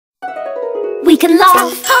We can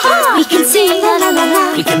laugh, we can sing, la la la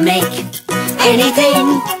la. We can make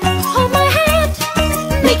anything. Hold my hand,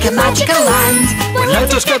 make a magical land. When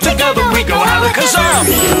let us get together, we go alakazam.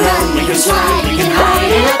 We can run, we can slide, we can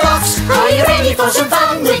hide in a box. Are you ready for some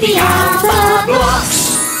fun with the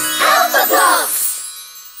Alphablocks? Alphablocks!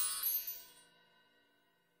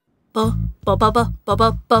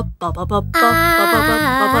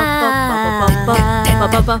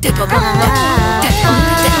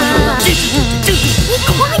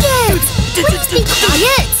 Quiet! Please be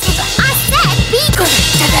quiet! I said be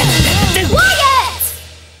quiet!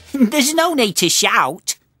 There's no need to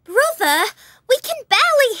shout. Brother, we can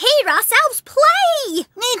barely hear ourselves play!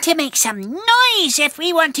 Need to make some noise if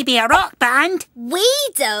we want to be a rock band. We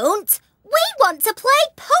don't! We want to play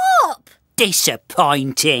pop!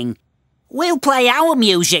 Disappointing. We'll play our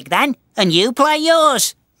music then, and you play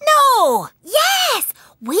yours. No! Yes!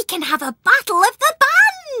 We can have a battle of the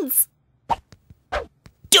bands!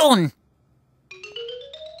 Done.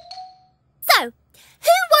 So,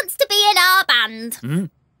 who wants to be in our band?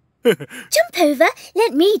 Jump over,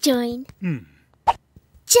 let me join.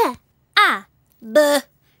 J-A-B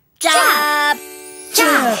Jab.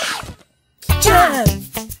 Jab. Jab.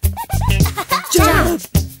 Jab.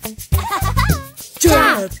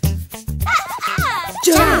 Jab.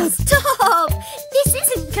 Jab. Stop! This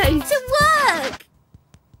isn't going to work.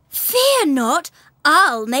 Fear not,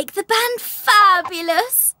 I'll make the band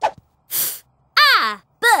fabulous.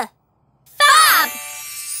 F-A-B Fab!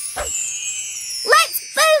 Let's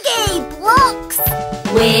boogie, blocks!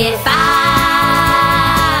 We're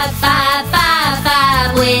fab, fab, fab,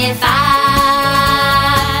 fab. We're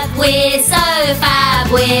fab. We're so fab.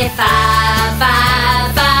 We're fab,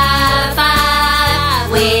 fab, fab,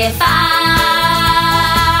 fab. We're fab.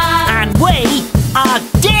 And we are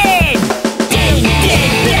dead! Dead,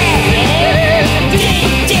 dead, dead!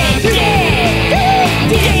 Dead, dead, dead!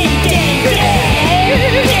 Dead, dead,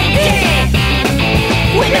 dead! Dead, dead!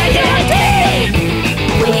 We're not dead!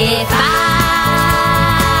 We're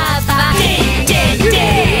fab, fab. Dead, dead,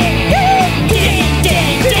 dead! Dead,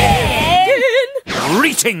 dead, dead!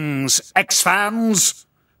 Greetings, X-fans.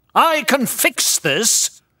 I can fix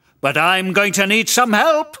this, but I'm going to need some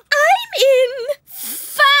help. I'm in!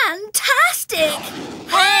 Fantastic!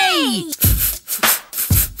 Hey!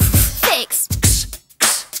 Fix.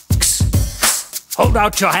 Hold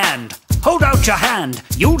out your hand. Hold out your hand.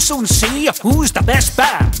 You'll soon see who's the best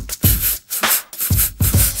band.